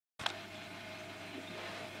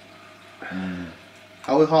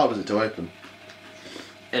How hard was it to open?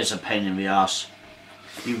 It's a pain in the ass.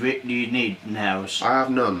 You need nails. I have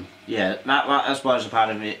none. Yeah, that's why it's a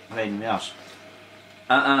pain in the ass.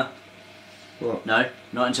 What? No,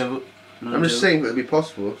 not until. I'm just saying it would be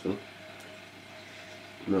possible. So.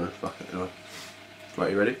 No, fuck it. No.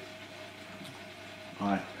 Right, you ready?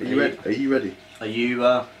 Right. Are you ready? Are you ready? Are you?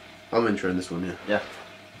 I'm introing this one, yeah. Yeah.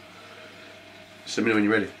 Just let me know when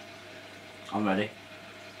you're ready. I'm ready.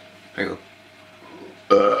 Hang on.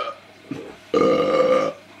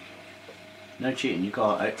 No cheating. You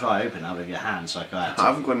gotta try open that with your hands like I had to. I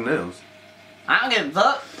haven't got any nails. I don't give a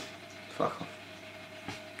fuck. Fuck off.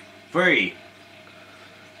 3,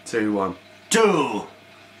 2, 1. 2,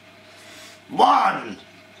 1.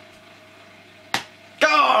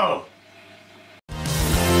 Go!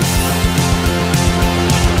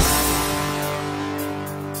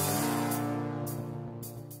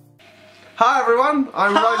 Hi everyone,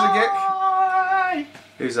 I'm RyzorGick. Hi!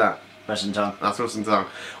 Who's that? WilsonTong. That's WilsonTong.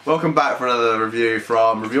 Welcome back for another review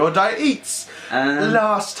from Review or Die Eats.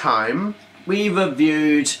 Last time we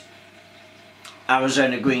reviewed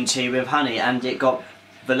Arizona green tea with honey and it got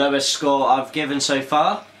the lowest score I've given so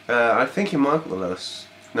far. I think it might got the lowest.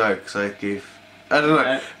 No, because I don't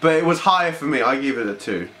know, but it was higher for me. I gave it a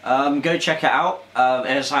 2. Go check it out.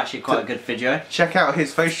 It's actually quite a good video. Check out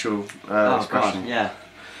his facial expression. God, yeah.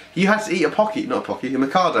 You had to eat a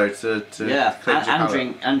Mikado to yeah,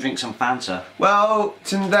 and drink some Fanta. Well,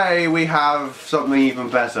 today we have something even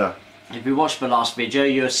better. If you watched the last video,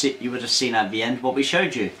 you would have seen at the end what we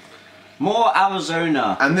showed you. More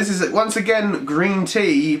Arizona. And this is once again green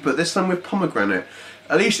tea, but this time with pomegranate.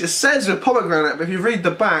 At least it says with pomegranate, but if you read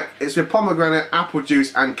the back, it's with pomegranate, apple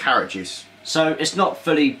juice, and carrot juice. So it's not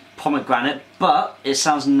fully pomegranate, but it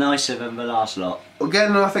sounds nicer than the last lot.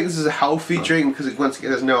 Again, I think this is a healthy drink because once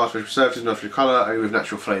again there's no artificial preservatives, no artificial colour, only with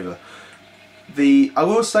natural flavour. I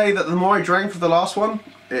will say that the more I drank for the last one,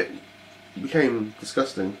 it became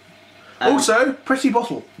disgusting. Also, pretty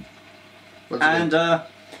bottle. And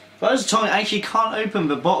RyzorTong actually can't open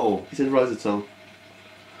the bottle. He said RyzorTong.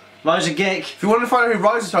 RyzorGick. If you want to find out who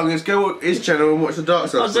RyzorTong is, go to his channel and watch the Dark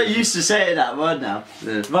Side. I'm so used to saying that word now.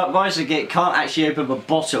 Yeah. But RyzorGick can't actually open the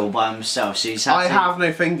bottle by himself, so he's had I have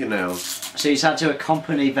no fingernails. So he's had to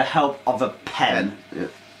accompany the help of a pen.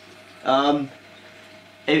 Yeah.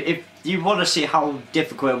 If you want to see how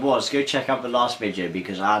difficult it was, go check out the last video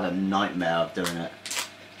because I had a nightmare of doing it.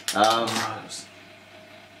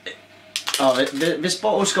 This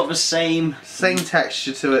bottle's got the same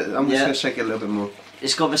texture to it. I'm just going to shake it a little bit more.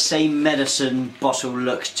 It's got the same medicine bottle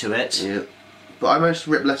look to it. Yeah. But I managed to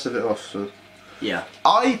rip less of it off, so... Yeah.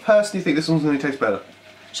 I personally think this one's going to taste better.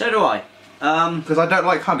 So do I. Because I don't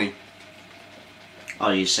like honey.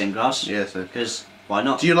 I'll use the same glass. Yeah, so... Because, why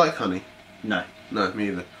not? Do you like honey? No. No, me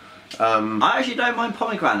either. I actually don't mind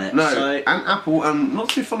pomegranate. No, so... and apple, and not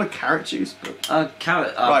too fond of carrot juice. But...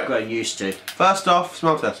 carrot I've grown used to. First off,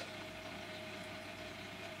 smell test.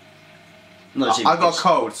 Not I got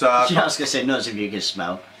cold, so... I was going to say, not if you can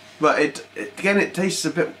smell. But again, it tastes a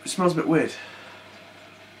bit... It smells a bit weird.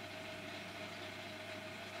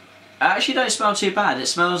 I actually don't smell too bad. It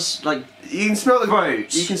smells like... You can smell the...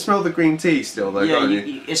 fruit. You can smell the green tea still, though, can't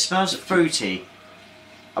you? It smells fruity.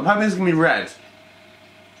 I'm hoping it's going to be red.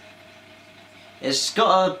 It's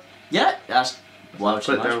got a... Yeah, that's... Well,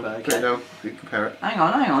 too much, down, but okay. put it down, you can compare it. Hang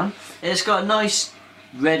on. It's got a nice,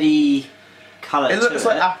 reddy colour to it. It looks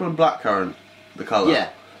like apple and blackcurrant, the colour.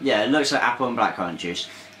 Yeah, it looks like apple and blackcurrant juice.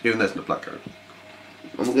 Even though it's not blackcurrant.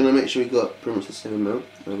 I'm going to make sure we got pretty much the same amount.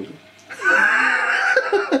 There we go.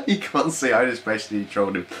 You can't see, I just basically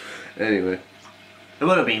trolled him. Anyway. It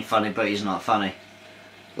would have been funny, but he's not funny.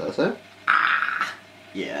 Is that the same?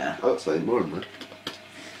 Yeah. I'd say more than that.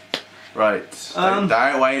 Right,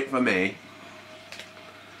 don't wait for me.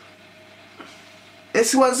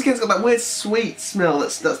 It's once again, it's got that weird sweet smell.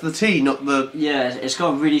 That's the tea, not the. Yeah, it's got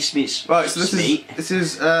a really sweet. Right, so this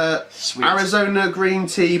is Arizona green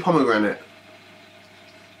tea pomegranate.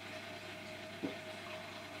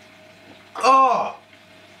 Oh,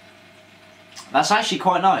 that's actually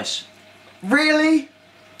quite nice. Really?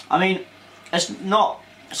 I mean, it's not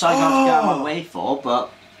something I have to go out of my way for,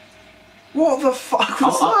 but. What the fuck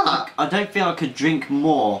was that? I don't think I could drink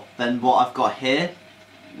more than what I've got here.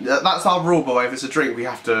 That's our rule, by the way. If it's a drink, we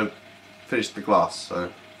have to finish the glass. So.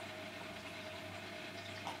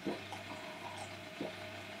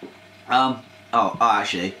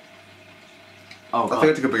 Actually. Oh, God. I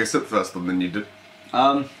think I took a bigger sip first than you did.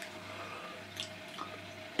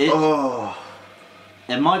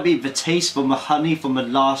 It might be the taste from the honey from the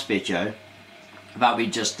last video that we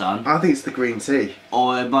just done. I think it's the green tea.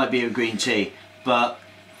 Or it might be a green tea, but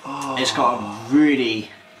Oh. It's got a really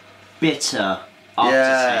bitter aftertaste.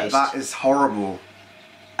 Yeah, that is horrible.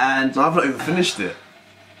 And I've not even finished it.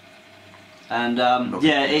 And Not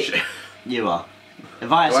yeah, finish it. you are.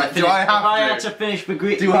 If I had to finish the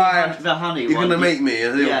green, the honey You're one, gonna make me a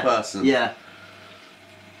little person. Yeah.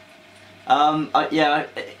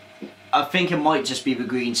 I think it might just be the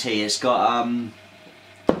green tea. It's got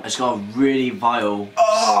a really vile,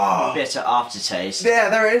 bitter aftertaste. Yeah,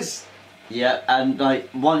 there is. Yeah, and like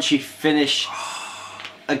once you finish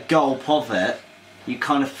a gulp of it, you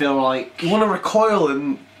kind of feel like You want to recoil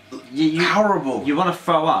and horrible. You want to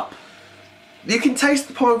throw up. You can taste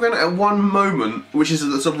the pomegranate at one moment, which is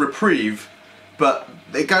a sort of reprieve, but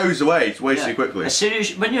it goes away way too quickly. As soon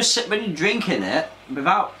as when you're drinking it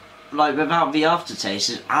without the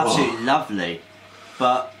aftertaste, it's absolutely lovely.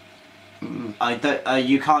 But I don't.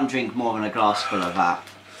 You can't drink more than a glass full of that.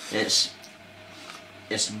 It's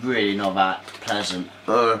really not that pleasant.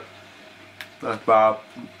 That's bad.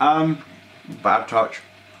 Bad touch.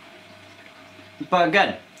 But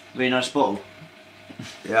again, really nice bottle.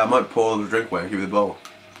 Yeah, I might pour the drink away and give you the bowl.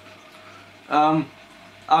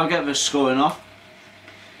 I'll get this scoring off.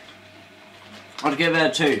 I'd give it a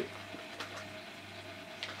 2.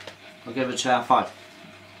 I'll give it a 2 out of 5.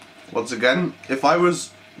 Once again, if I was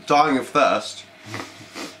dying of thirst,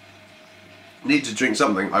 need to drink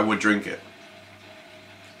something, I would drink it.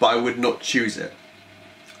 But I would not choose it.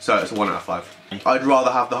 So it's a 1 out of 5. I'd rather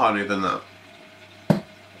have the honey than that.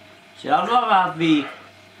 See, I'd rather have the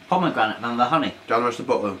pomegranate than the honey. Down the rest of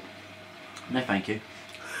the bottle. No, thank you.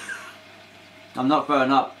 I'm not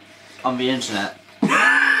growing up on the internet.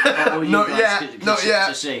 Not yet. Not yet.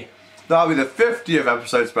 To see. That'll be the 50th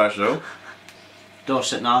episode special.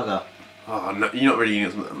 Dorset Naga. Oh no, you're not really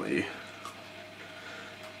eating it, are you?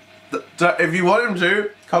 If you want him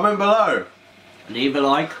to, comment below. Leave a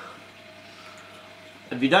like.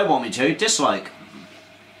 If you don't want me to, dislike.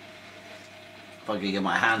 If I can get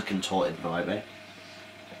my hand contorted the right way.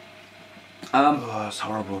 Oh, that's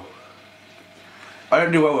horrible. I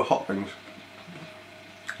don't do well with hot things.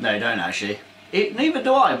 No, you don't actually. Neither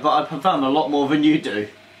do I, but I prefer them a lot more than you do.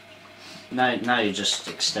 Now you're just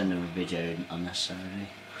extending the video unnecessarily.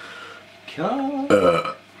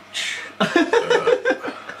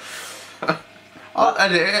 I'll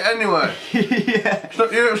edit it anyway. Yeah. It's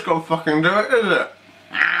not you that's got to fucking do it, is it?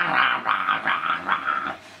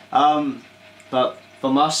 But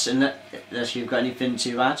from us, unless you've got anything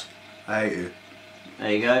to add. I hate you.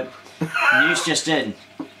 There you go. News just in.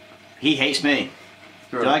 He hates me.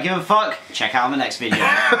 Sure. Do I give a fuck? Check out the next video.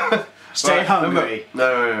 Stay Right, hungry.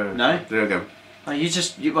 No. No? Do it again. Oh, you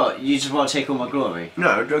just want to take all my glory?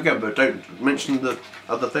 No, do it again, but don't mention the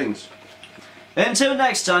other things. Until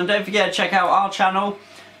next time, don't forget to check out our channel,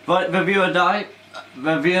 Reviewer Die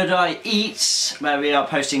Eats, where we are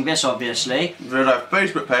posting this obviously. We have a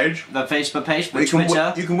Facebook page. The Facebook page, the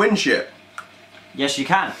Twitter. You can win shit. Yes, you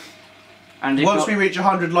can. And once we reach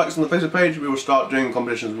 100 likes on the Facebook page, we will start doing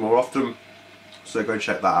competitions more often. So go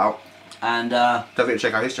check that out. And don't forget to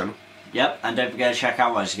check out his channel. Yep, and don't forget to check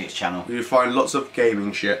out RyzorGick's channel. You'll find lots of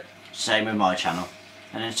gaming shit. Same with my channel.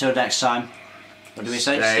 And until next time, what do we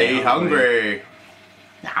say? Stay hungry.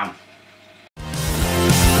 Nah.